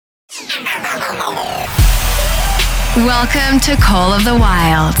Welcome to Call of the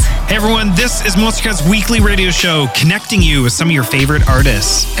Wild. Hey everyone, this is Monstercat's weekly radio show connecting you with some of your favorite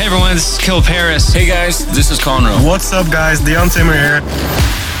artists. Hey everyone, this is Kill Paris. Hey guys, this is Conroe. What's up guys, Deon Timmer here.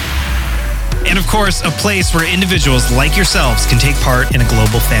 And of course, a place where individuals like yourselves can take part in a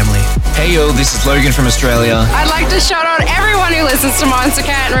global family. Hey yo, this is Logan from Australia. I'd like to shout out everyone who listens to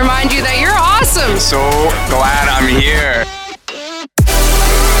Monstercat and remind you that you're awesome. So glad I'm here.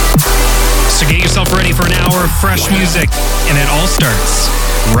 So get yourself ready for an hour of fresh music, and it all starts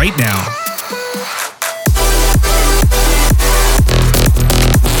right now.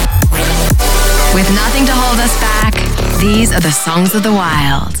 With nothing to hold us back, these are the songs of the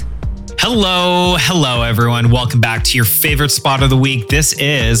wild. Hello everyone. Welcome back to your favorite spot of the week. This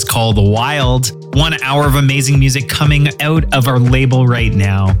is Call the Wild. 1 hour of amazing music coming out of our label right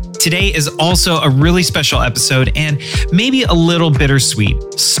now. Today is also a really special episode and maybe a little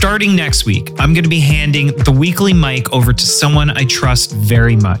bittersweet. Starting next week, I'm going to be handing the weekly mic over to someone I trust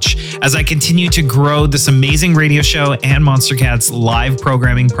very much as I continue to grow this amazing radio show and Monstercat's live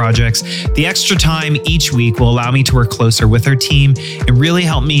programming projects. The extra time each week will allow me to work closer with our team and really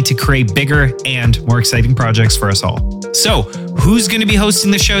help me to create bigger and more exciting projects for us all. So, who's going to be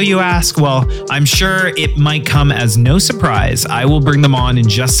hosting the show, you ask? Well, I'm sure it might come as no surprise. I will bring them on in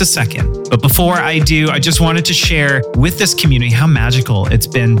just a second. But before I do, I just wanted to share with this community how magical it's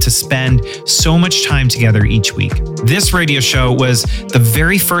been to spend so much time together each week. This radio show was the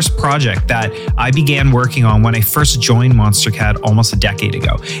very first project that I began working on when I first joined Monstercat almost a decade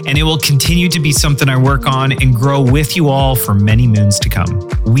ago. And it will continue to be something I work on and grow with you all for many moons to come.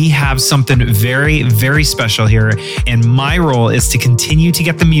 We have something very, very special here, and my role is to continue to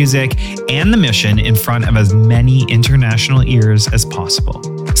get the music and the mission in front of as many international ears as possible.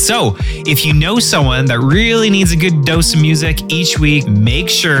 So, if you know someone that really needs a good dose of music each week, make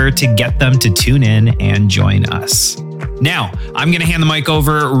sure to get them to tune in and join us. Now, I'm going to hand the mic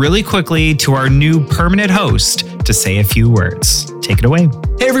over really quickly to our new permanent host to say a few words. Take it away.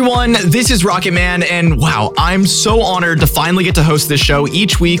 Hey everyone, this is Rocket Man, and wow, I'm so honored to finally get to host this show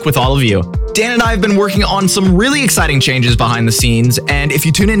each week with all of you. Dan and I have been working on some really exciting changes behind the scenes, and if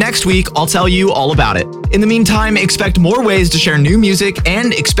you tune in next week, I'll tell you all about it. In the meantime, expect more ways to share new music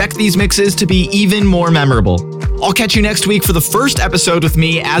and expect these mixes to be even more memorable. I'll catch you next week for the first episode with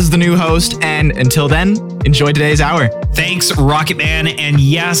me as the new host, and until then, enjoy today's hour. Thanks, Rocket Man. And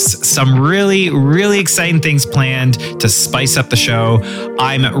yes, some really, really exciting things planned to spice up the show.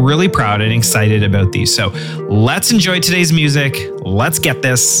 I'm really proud and excited about these. So let's enjoy today's music. Let's get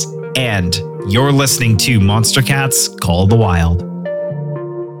this. And you're listening to Monstercat's Call the Wild.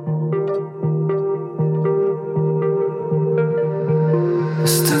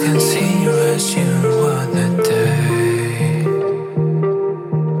 Still can see you as you were that day.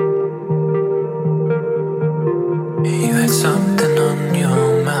 You had something on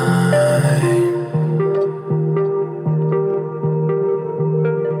your mind.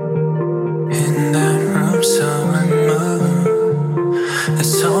 In that room so remote, I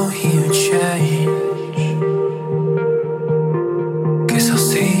saw you change. Guess I'll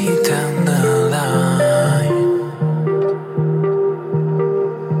see you down the line.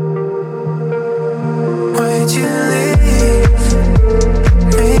 Why'd you leave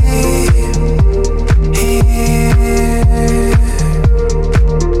me here?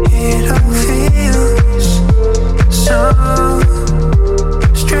 It all feels so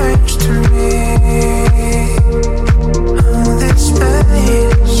strange to me. All this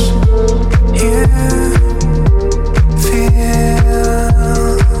space you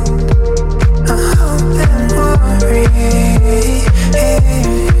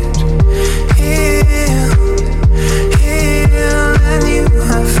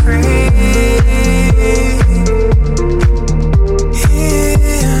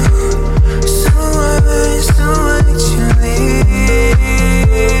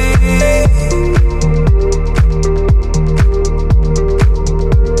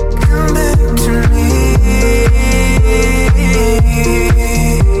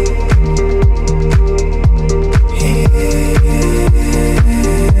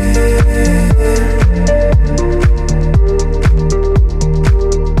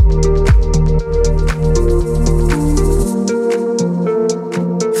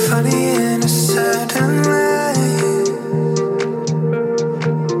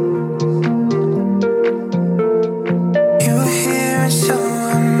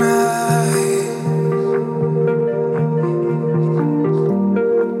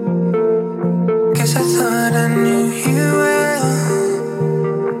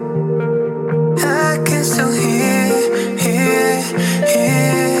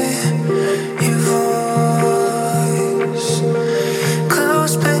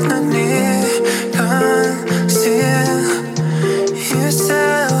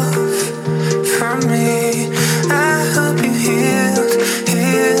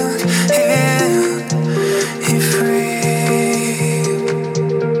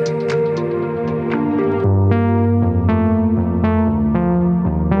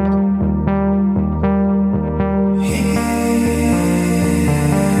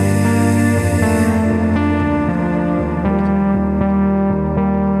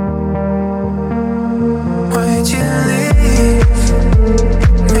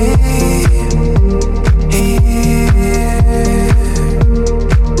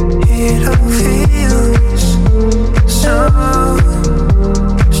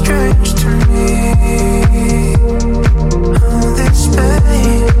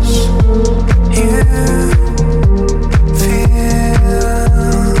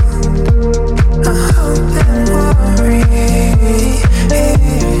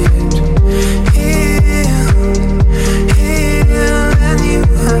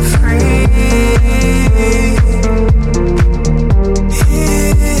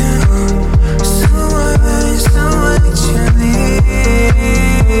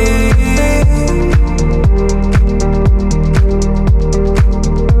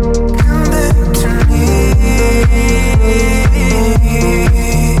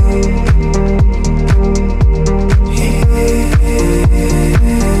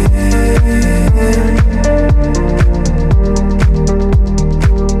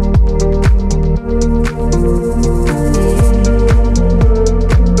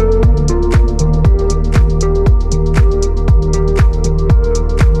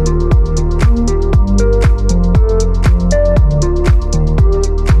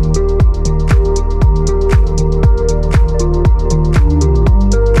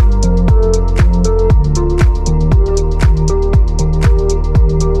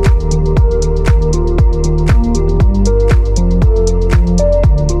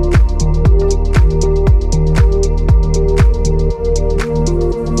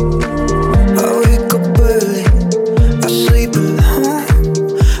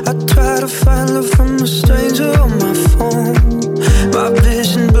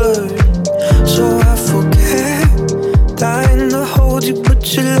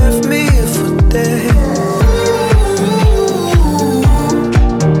but you left me here for dead.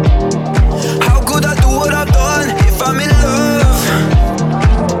 How could I do what I've done if I'm in love?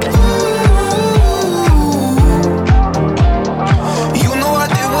 You know I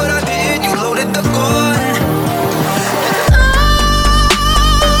did what I did, you loaded the gun. And I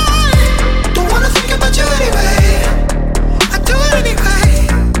don't wanna think about you anyway. I do it anyway.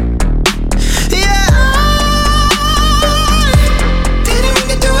 Yeah, I didn't mean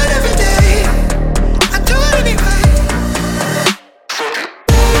to do it every day. I do it anyway.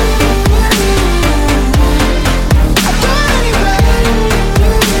 I do it anyway.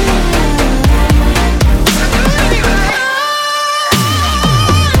 I do it anyway.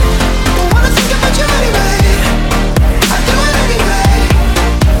 Don't wanna think about you anyway. I do it anyway.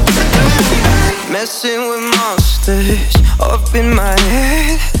 I do it anyway. Messing with monsters up in my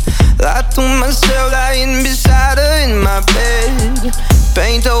head. Lie to myself, lying beside her in my bed.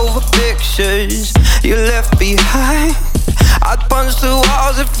 Paint over pictures you left behind. I'd punch the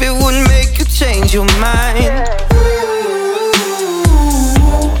walls if it would make you change your mind.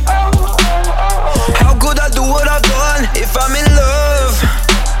 How could I do what I've done if I'm in love?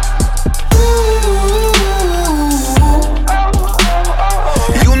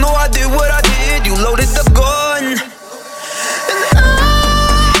 You know I did what I did, you loaded the gun. And I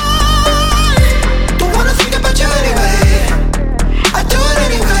don't wanna think about you anyway. I do it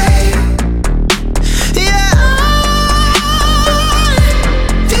anyway. Yeah, I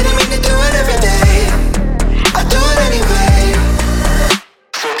didn't mean to do it every day. I do it anyway.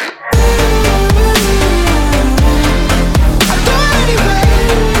 I do it anyway.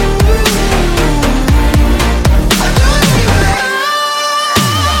 I do it anyway.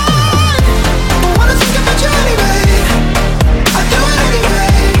 Don't wanna think about you anyway. I do it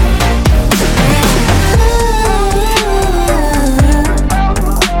anyway.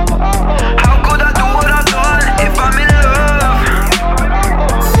 How could I do what I've done if I'm in love?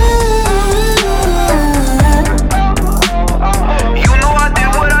 You know I did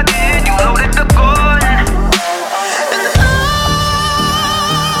what I did, you loaded the gun. And I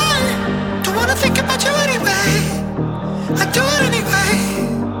don't wanna think about you anyway. I do it anyway.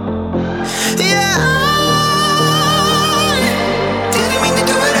 Yeah, I didn't mean to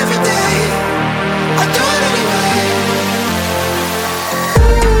do it every day. I do it anyway.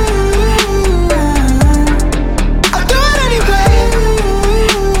 I do it anyway.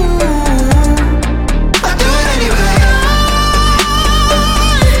 I do it anyway.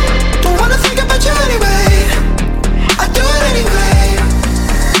 Don't wanna think about you anyway. I do it anyway.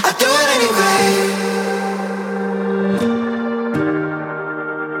 I do it anyway.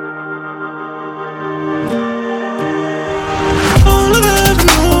 All I've ever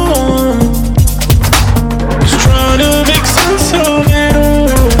known is trying to make sense of it all.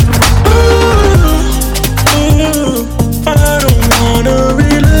 Ooh, I don't wanna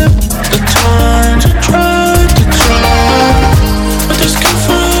relive the times I tried to try, but this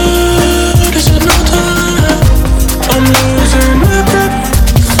comfort is no time. I'm losing my grip,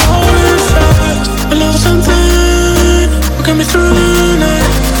 falling fast. I love something will get me through the night.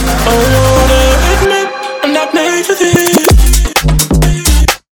 I wanna admit I'm not made for this.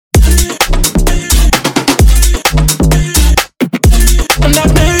 I'm not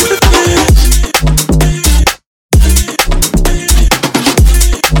made for this.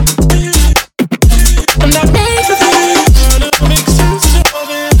 I'm not made for this. Trying to make sense of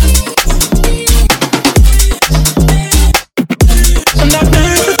it. I'm not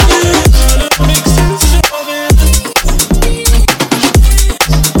made for this. Trying to make sense of it.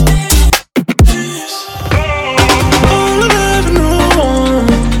 All I've ever known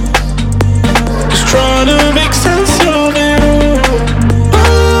is trying to make sense of it all.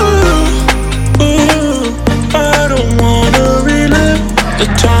 Ooh, I don't wanna relive the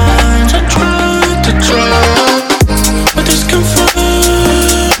times I tried to try, but this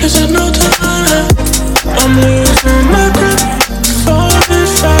comfort is no time. I'm losing my grip, falling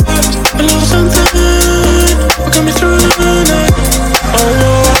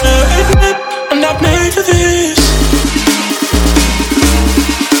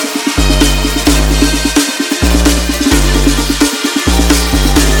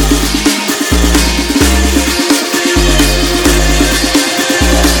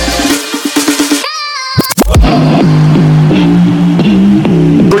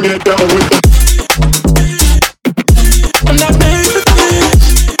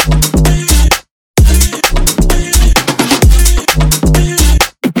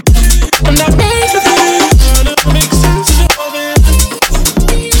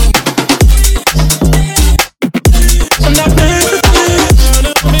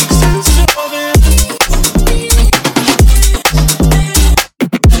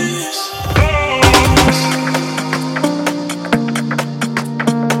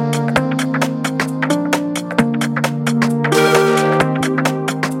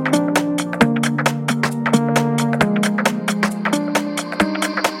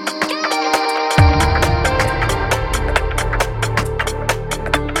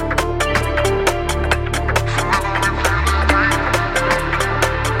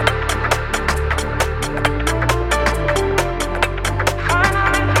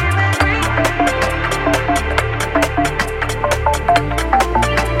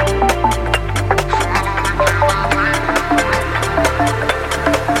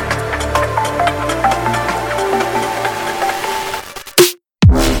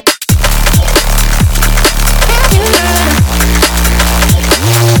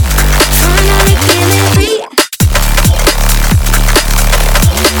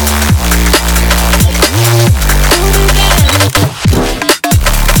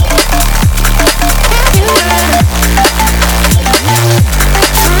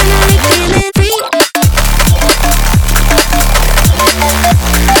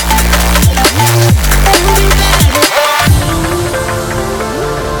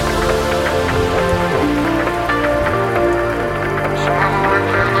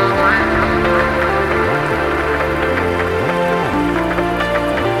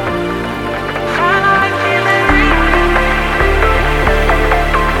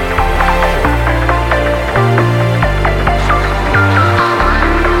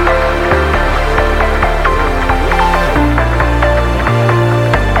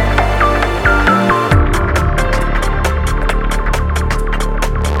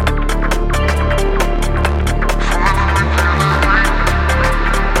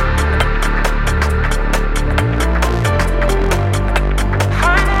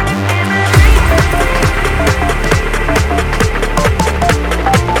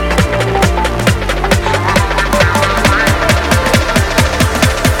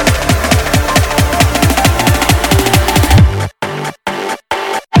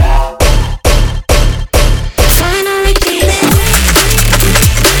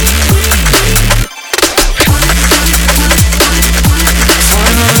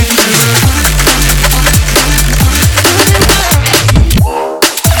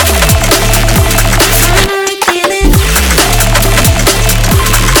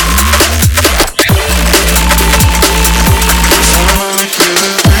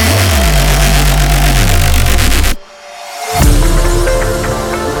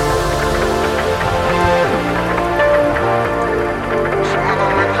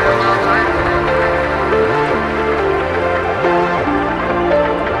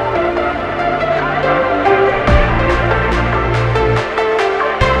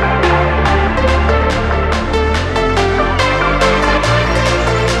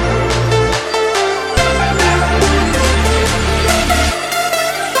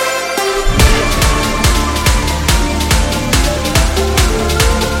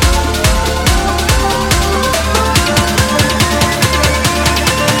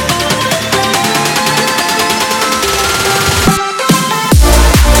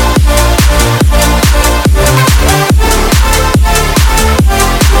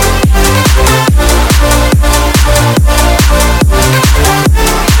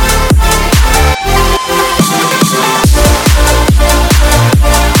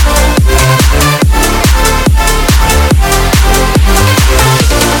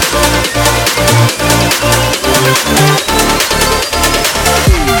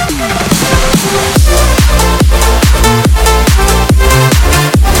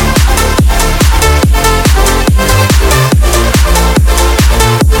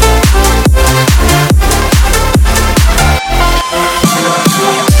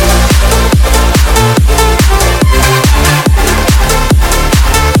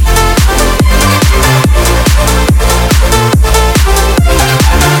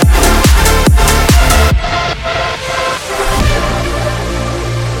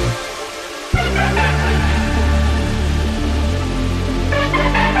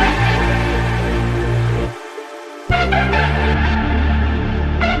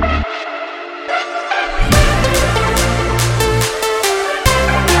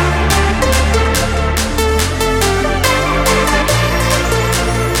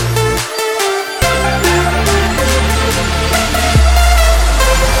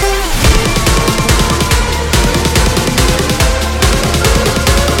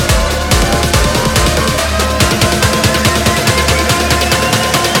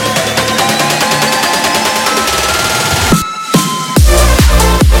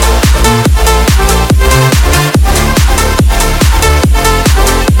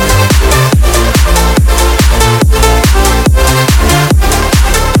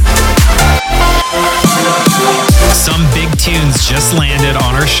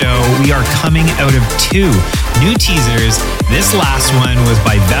our show, we are coming out of 2 new teasers. This last one was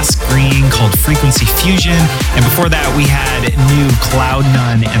by Vest Green called Frequency Fusion. And before that, we had new Cloud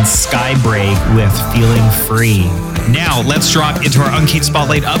None and Skybreak with Feeling Free. Now, let's drop into our Uncaged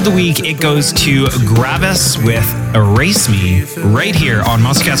Spotlight of the Week. It goes to Gravis with Erase Me right here on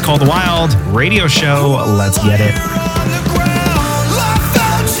Monstercat's Call the Wild radio show. Let's get it.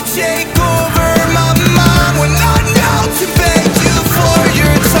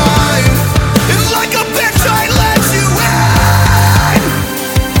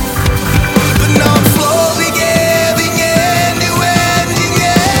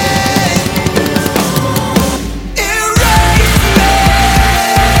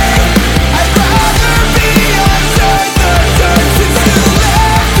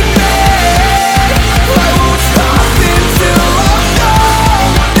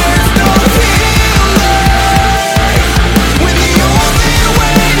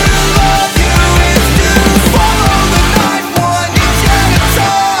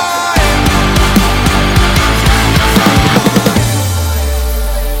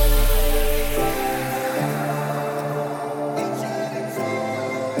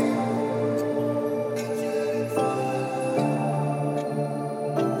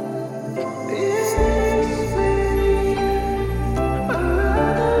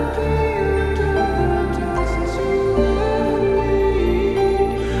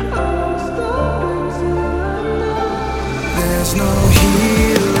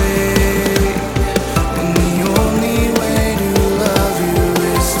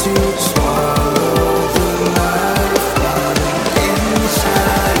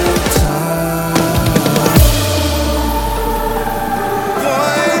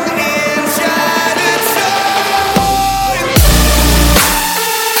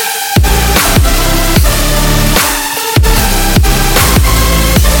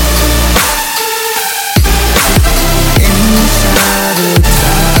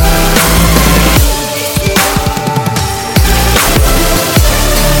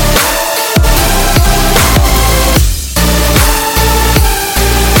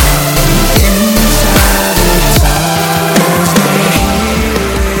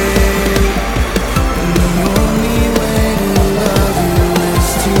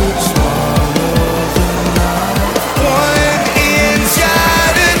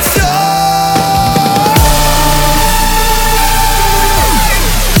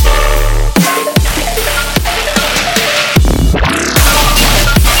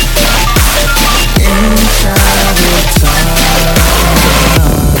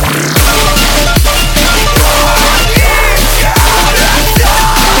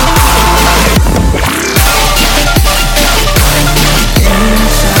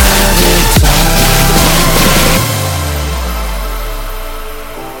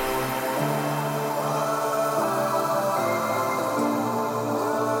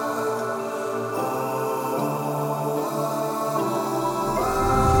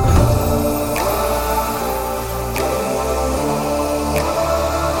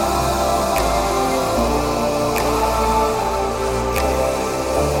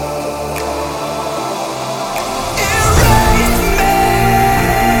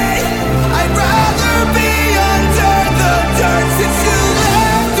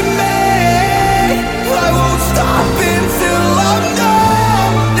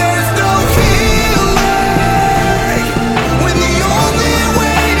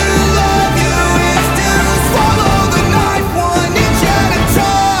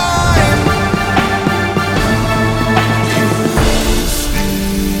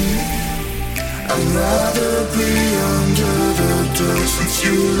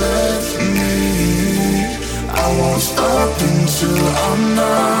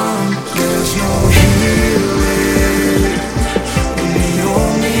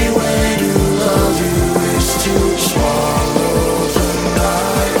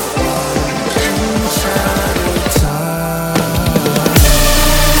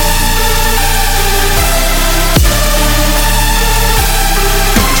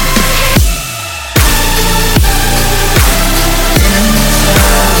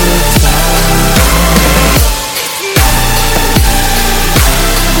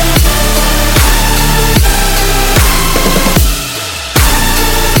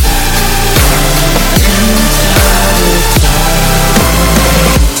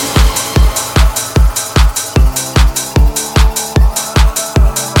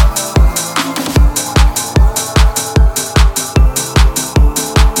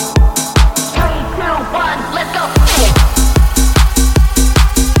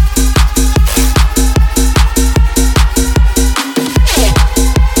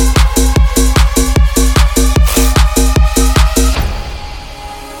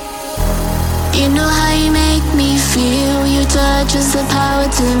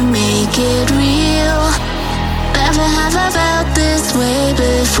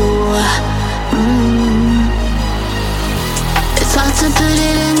 fool. It's hard to put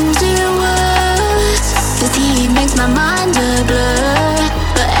it into words. This heat makes my mind a blur.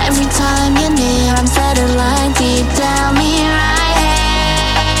 But every time you're near, I'm satellite deep down me right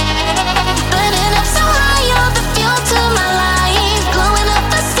here. Burning up so high, you're the fuel to my life. Glowing up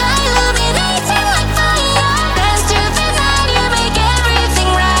the sky, illuminating like fire. Dance through the night, you make everything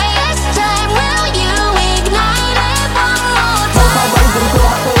right. This time will you ignite it one more time? Rising to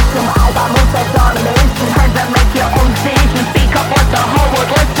a system, I got moves like domination. Heard that make your own station. Speak up what the whole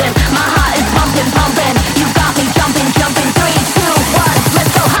world was.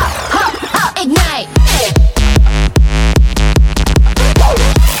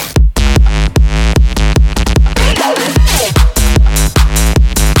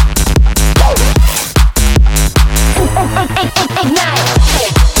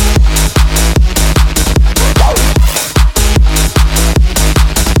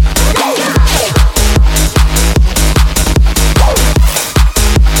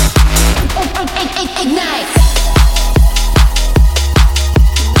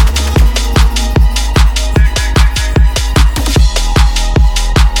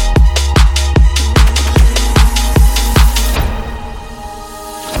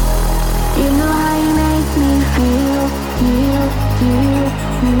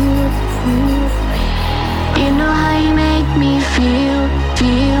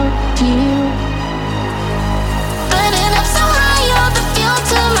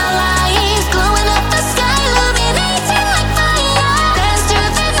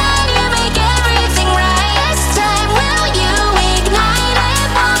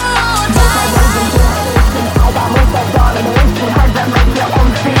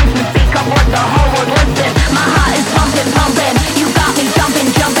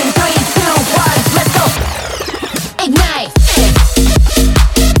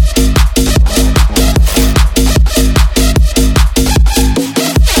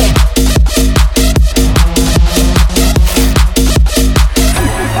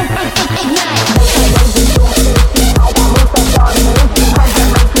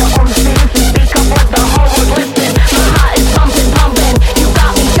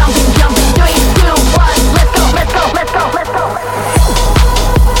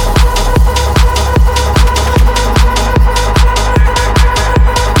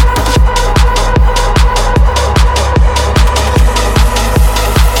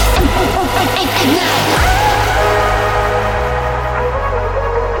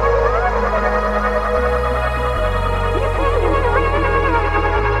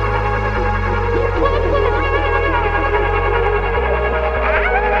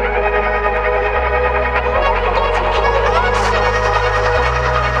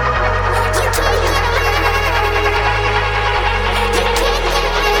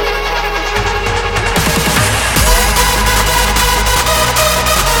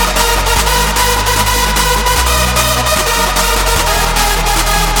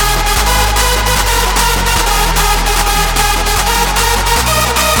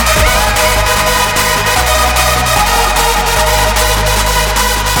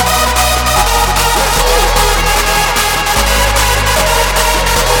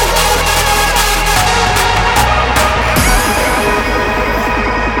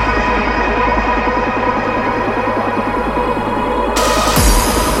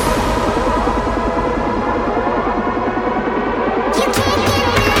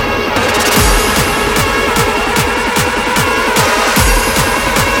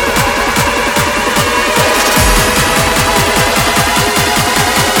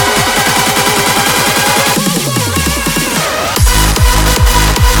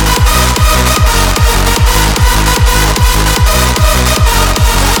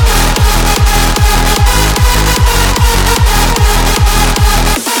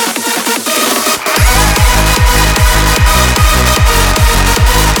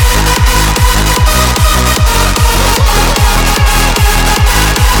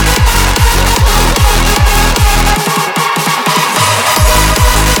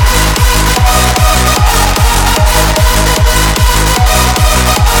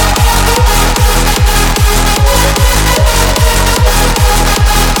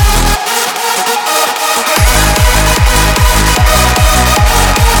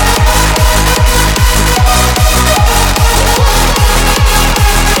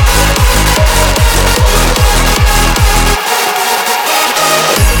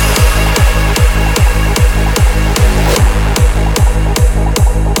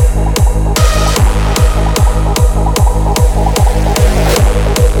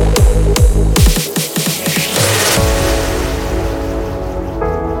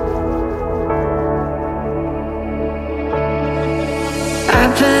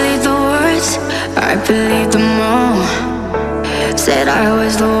 words, I believed them all. Said I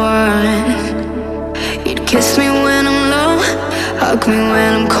was the one. You'd kiss me when I'm low, hug me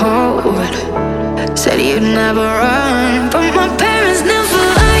when I'm cold. Said you'd never run, but my parents never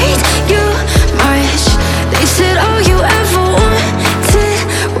liked you much. They said all you ever wanted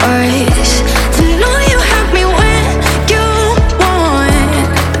was to know you had me when you want.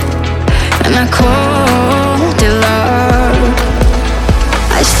 And I called it love.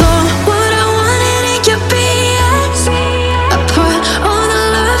 I saw what I wanted in your BS. I put all the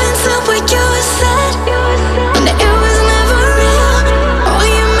love into what you said, and it was never real. Oh,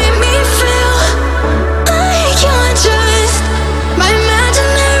 you made me feel like you're just my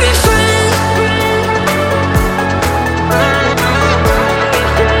imaginary friend.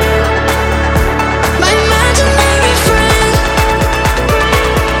 My imaginary friend.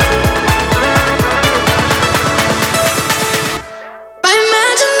 My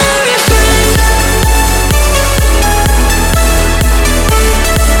imaginary friend.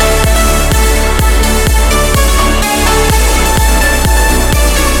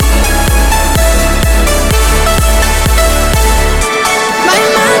 My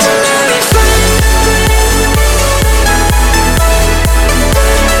imaginary friend. My imaginary friend.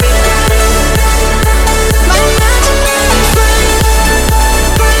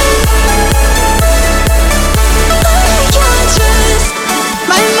 You're just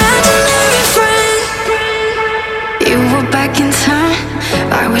my imaginary friend. You were back in time,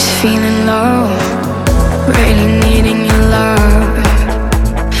 I was feeling low, really needing your love.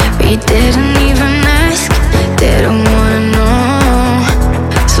 But you didn't even ask, didn't wanna know.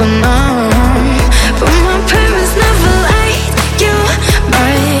 So no, but my parents never liked you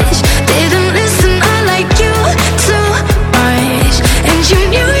much. Didn't listen, I like you too much. And you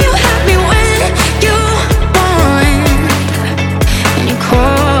knew you had me when you want. And you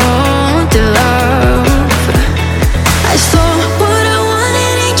called it love. I saw what I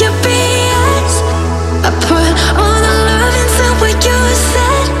wanted in your BS. I put all the love into what you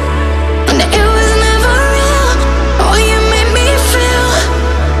said, and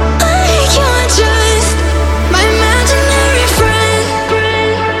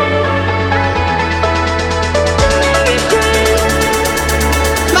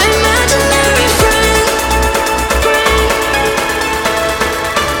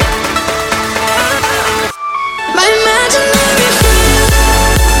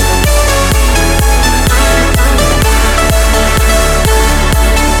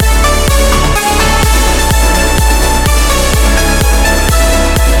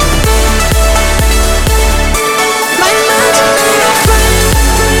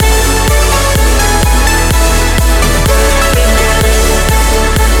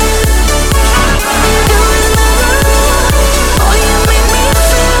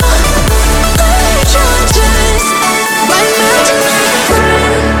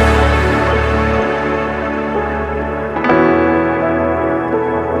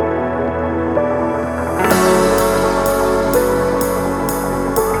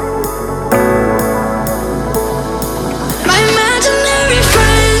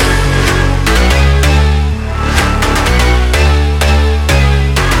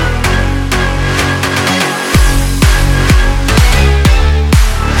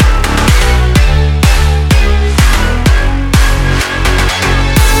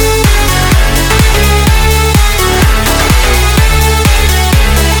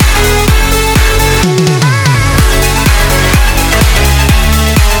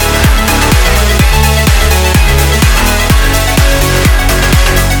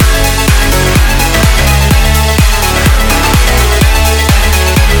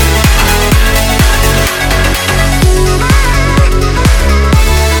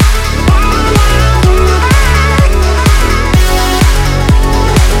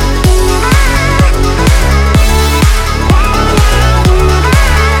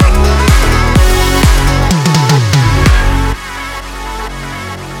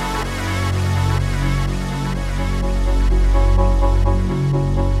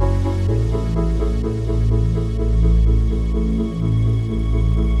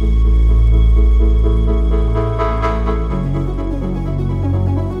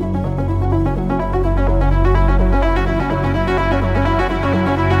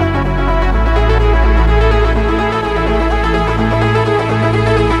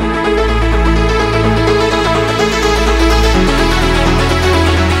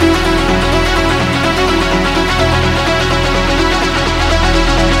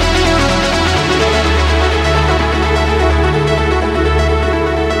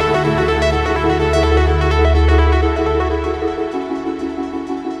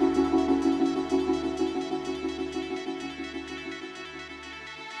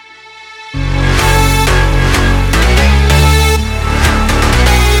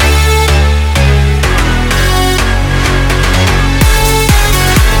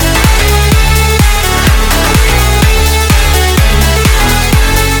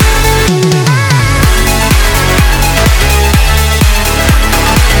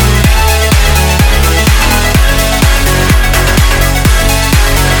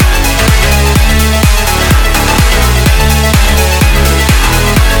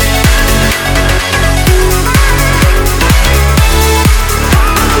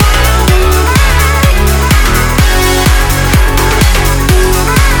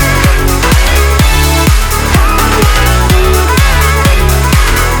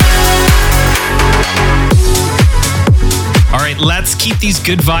these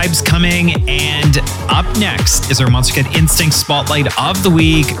good vibes coming. And up next is our Monstercat Instinct Spotlight of the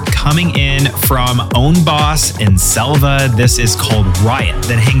Week, coming in from Own Boss and Selva. This is called Riot.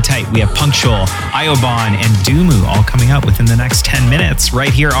 Then hang tight. We have Punctual, Iobon, and Dumu all coming up within the next 10 minutes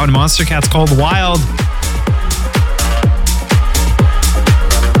right here on Monstercat's Called Wild.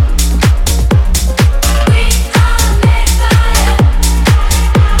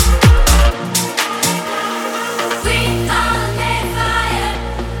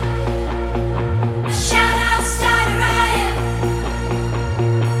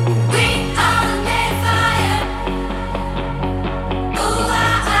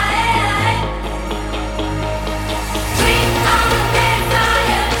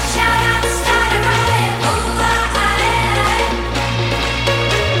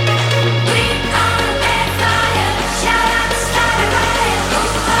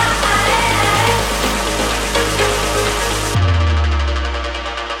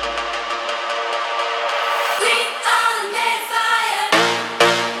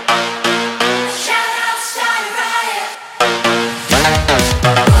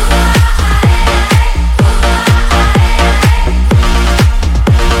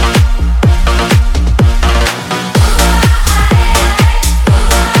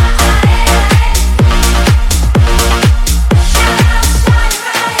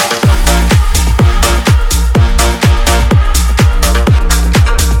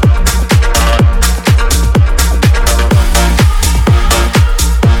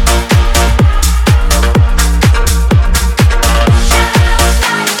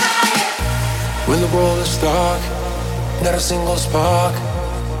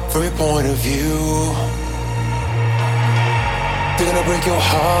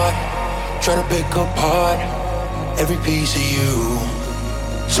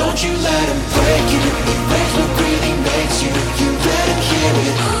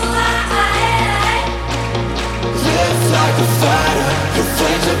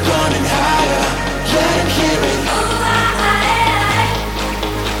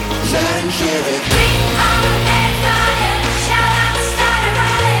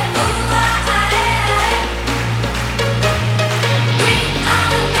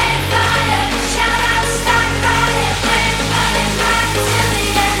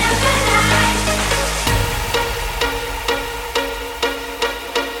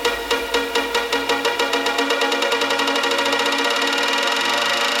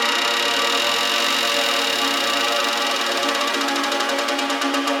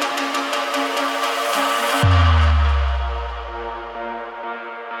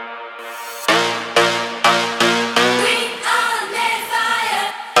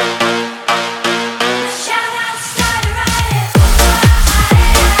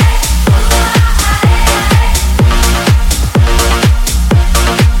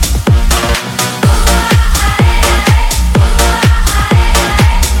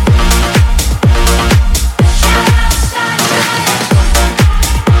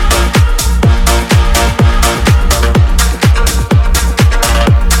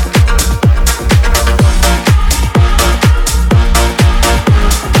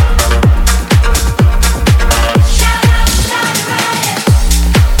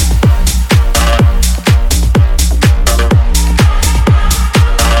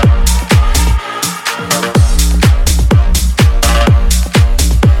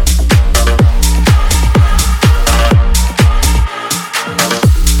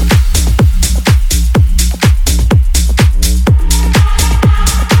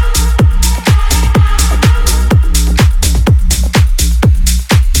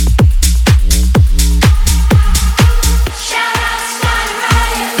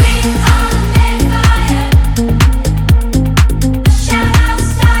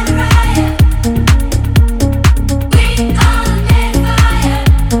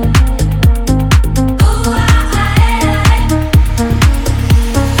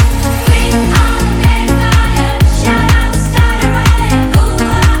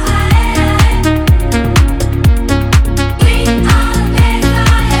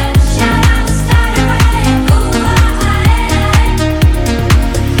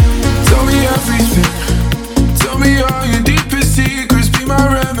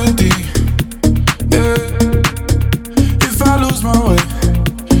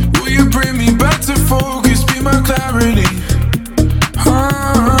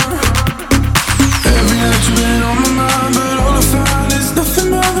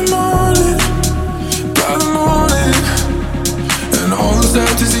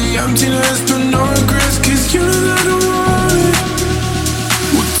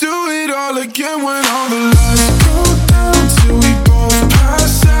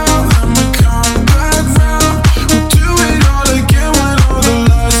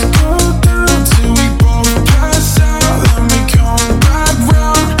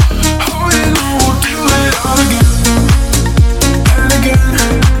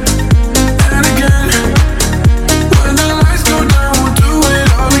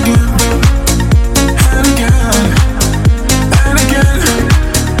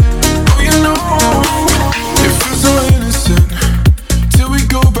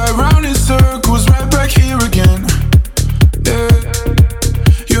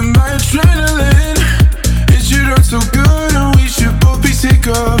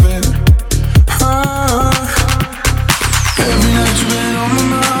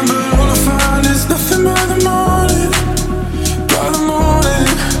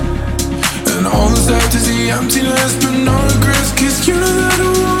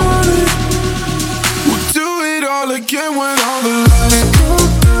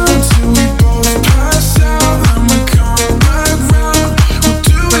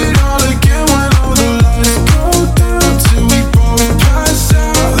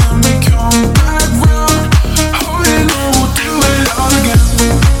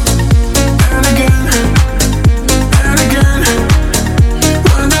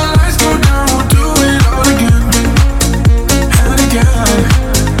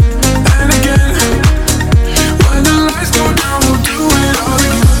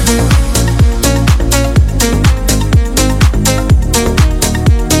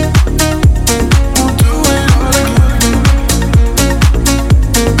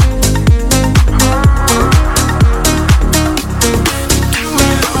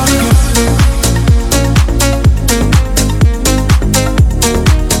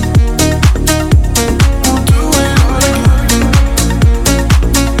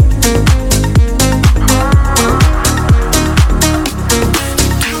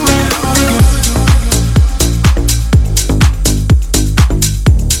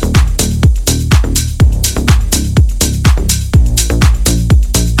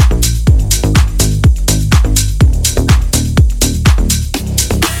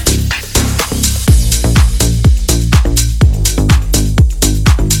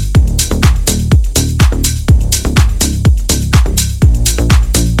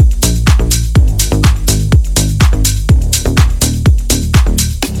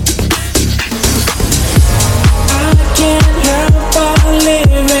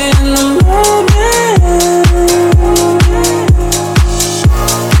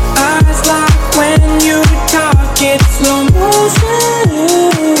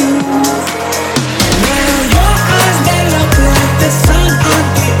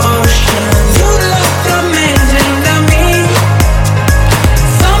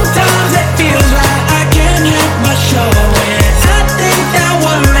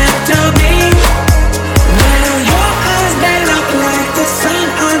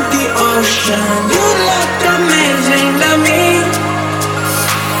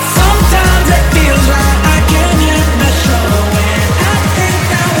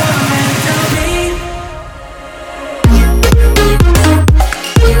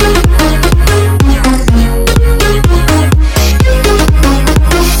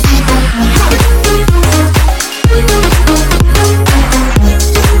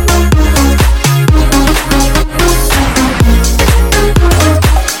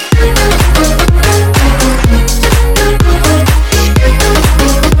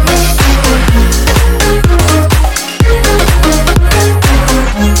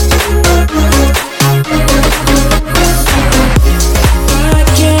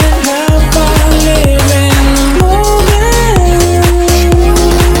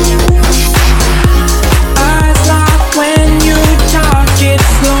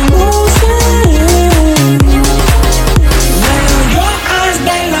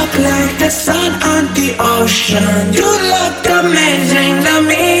 ocean. You look amazing to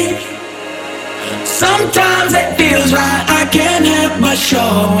me. Sometimes it feels like I can't help but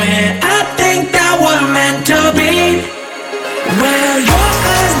show it. I think that we're meant to be. Well, your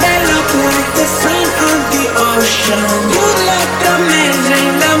eyes, they look like the sun on the ocean. You look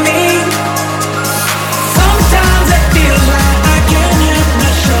amazing to me. Sometimes it feels like I can't help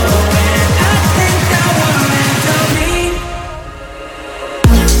but show it. I think that we're meant to be.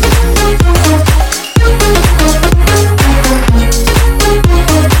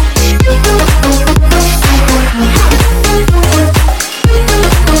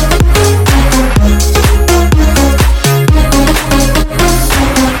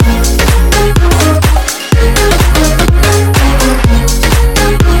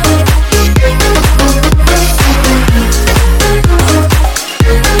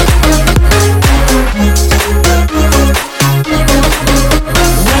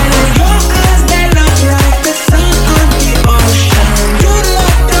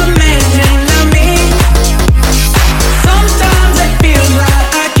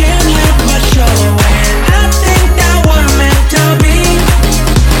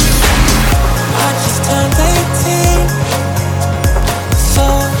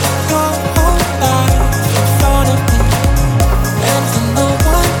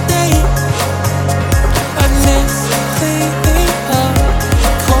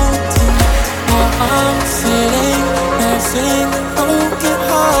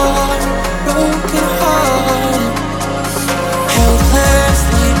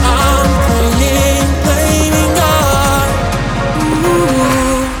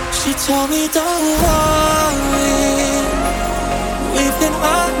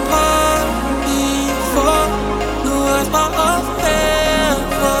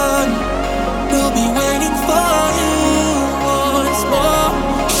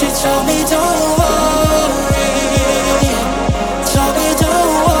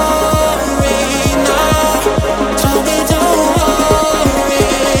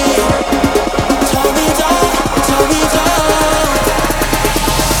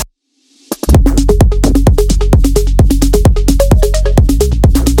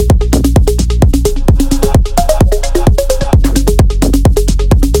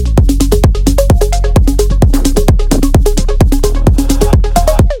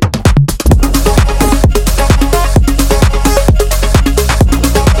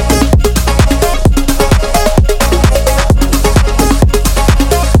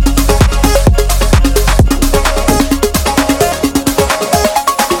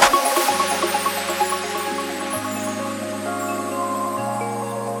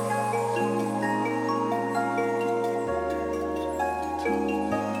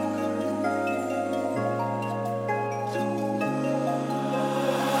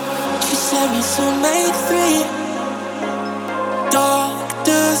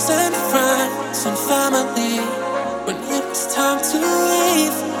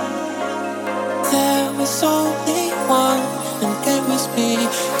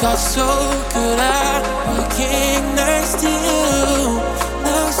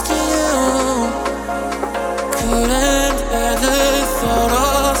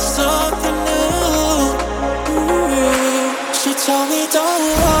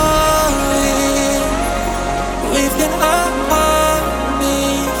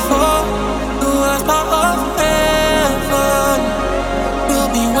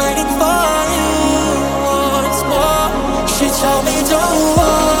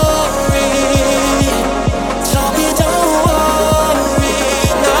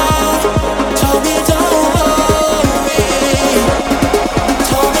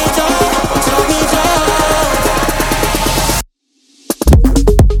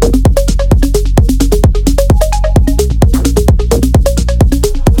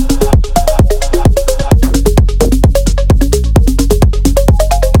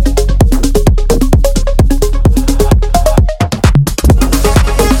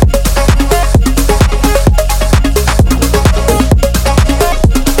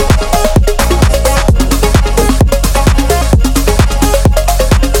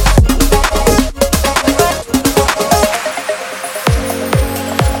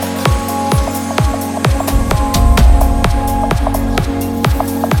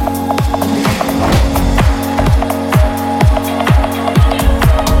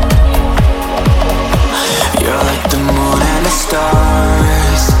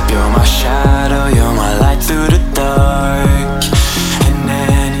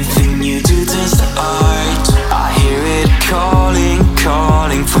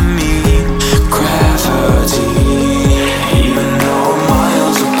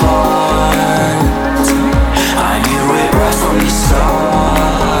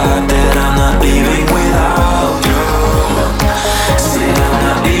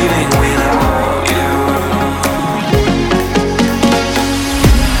 leaving without you.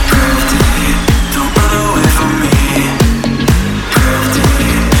 Gravity, don't run away from me. Gravity,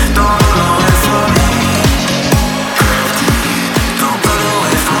 don't run away from me. Gravity, don't run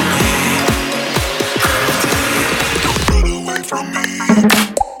away from me. Gravity, don't run away from me.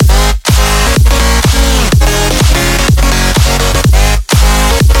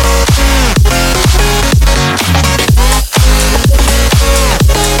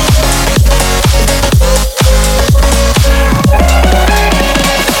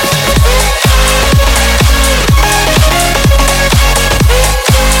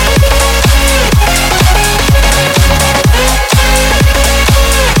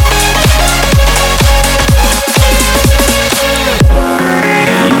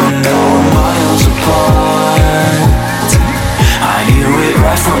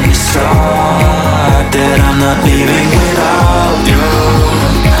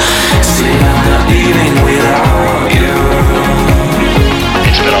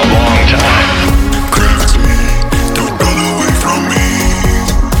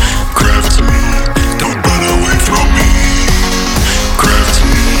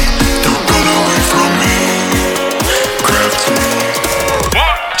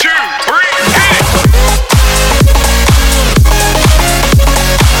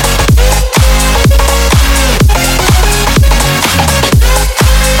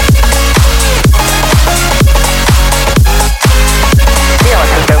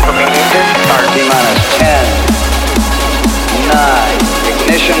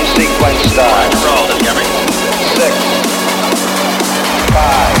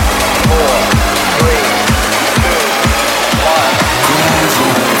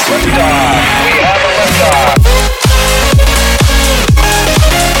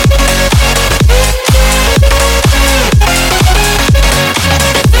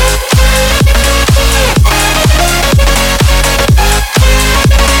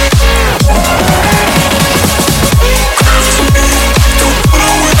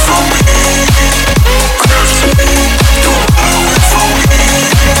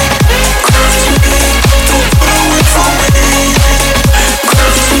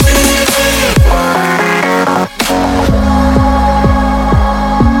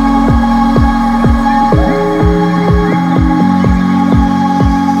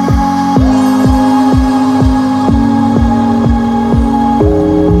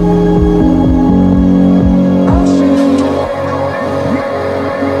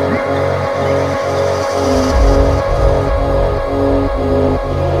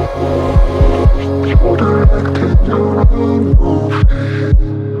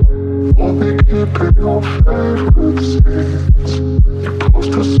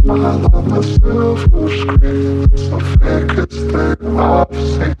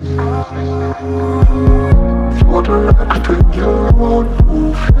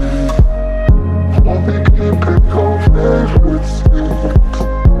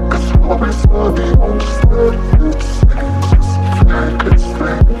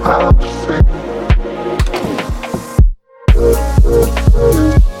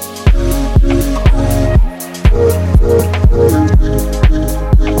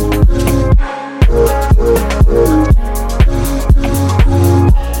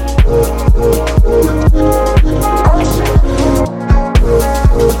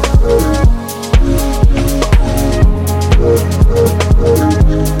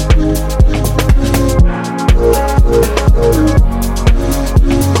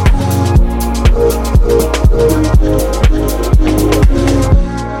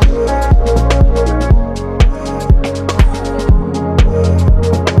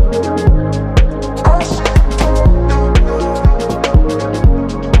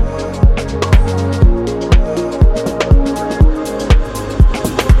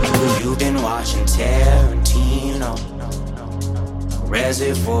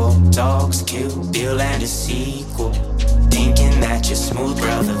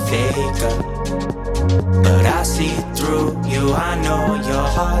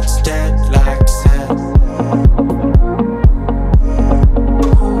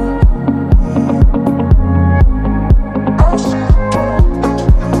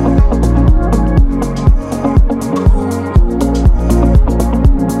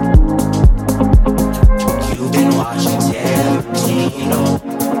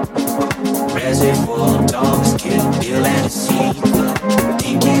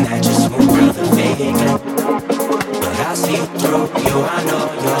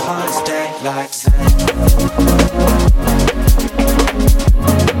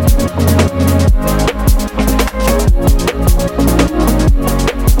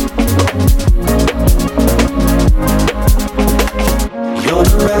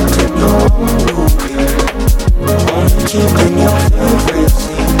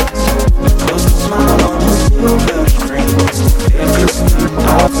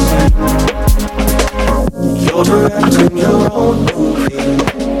 You're directing your own movie,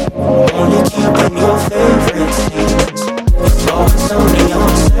 only keeping your favorite scenes. It's always only on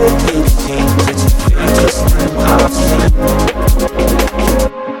set, it seems. It's the fakest thing I've seen.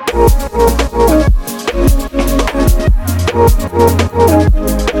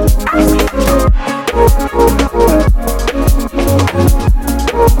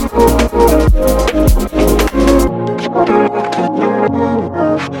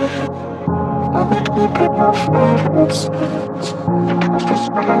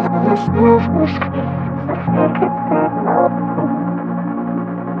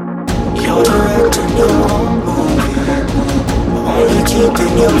 You're directing your own movie, only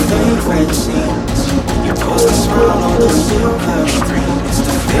keeping your favorite scenes. You post a smile on the silver screen. It's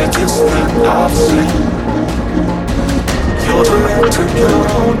the fakest thing I've seen. You're directing your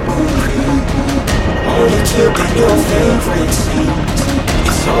own movie, only keeping your favorite scenes.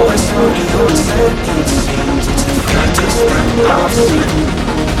 It's always only on set, it seems. It's the fakest thing I've seen.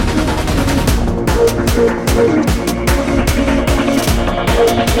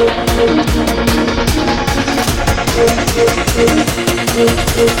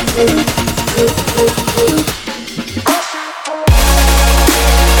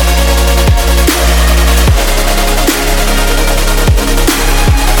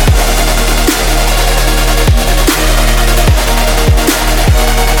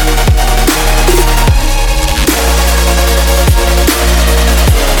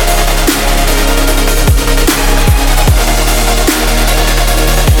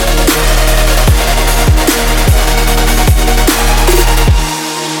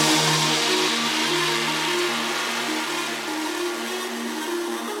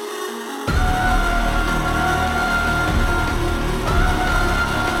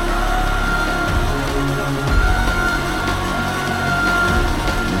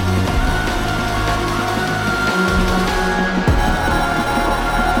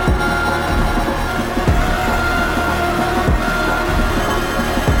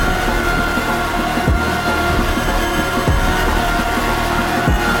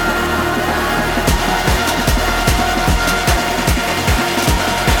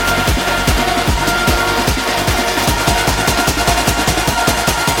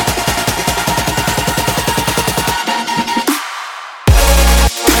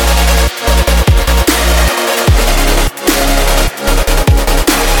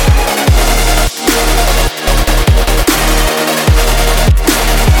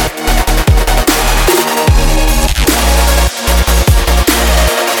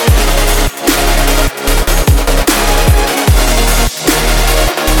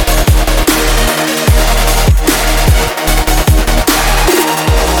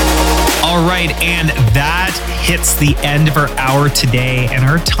 And that hits the end of our hour today and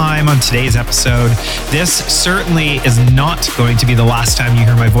our time on today's episode. This certainly is not going to be the last time you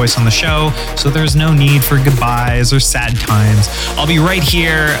hear my voice on the show, so there's no need for goodbyes or sad times. I'll be right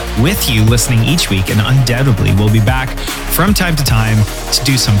here with you listening each week, and undoubtedly we'll be back from time to time to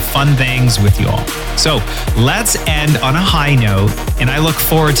do some fun things with you all. So let's end on a high note, and I look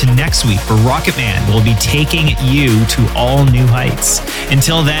forward to next week where Rocket Man will be taking you to all new heights.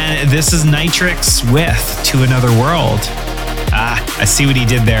 Until then, this is Nitrix with To Another World. I see what he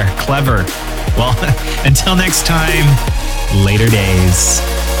did there. Clever. Well, until next time, later days.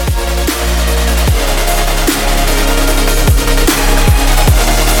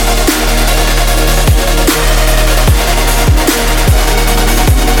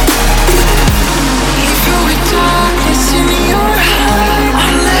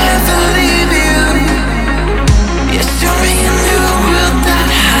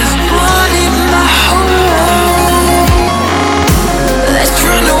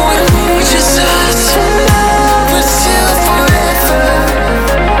 Just us, now until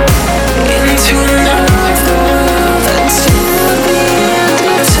forever.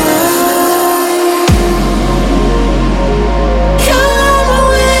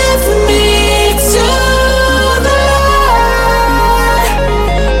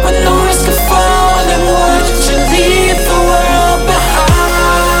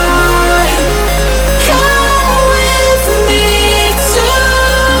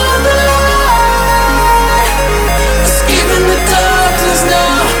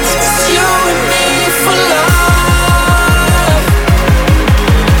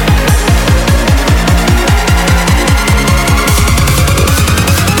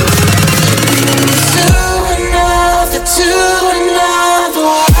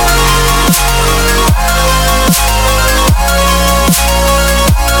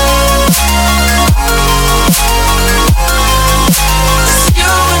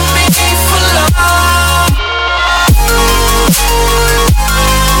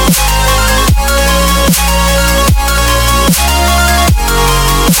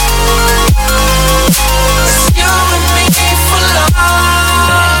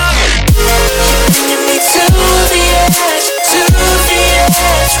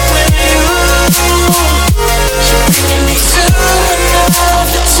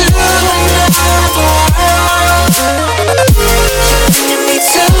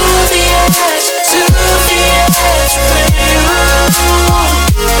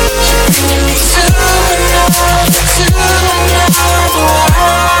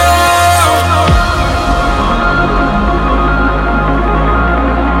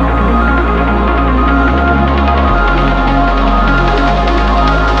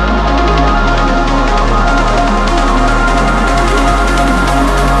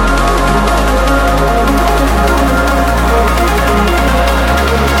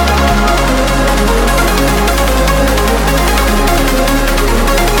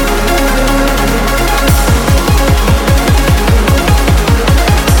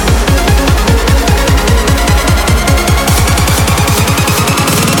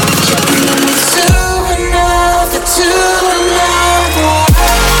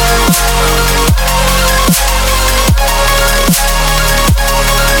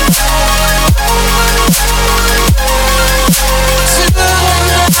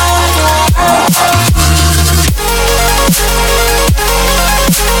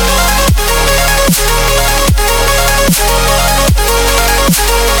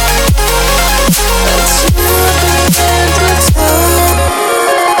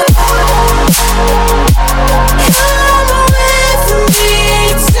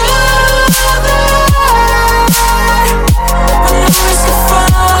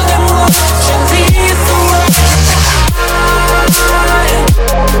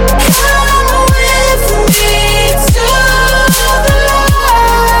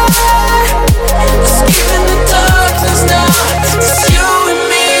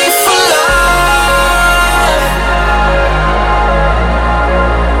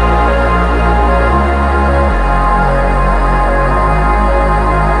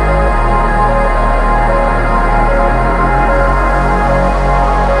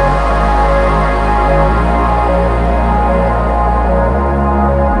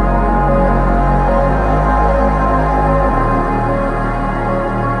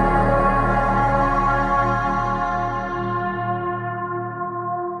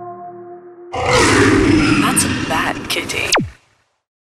 That's a bad kitty.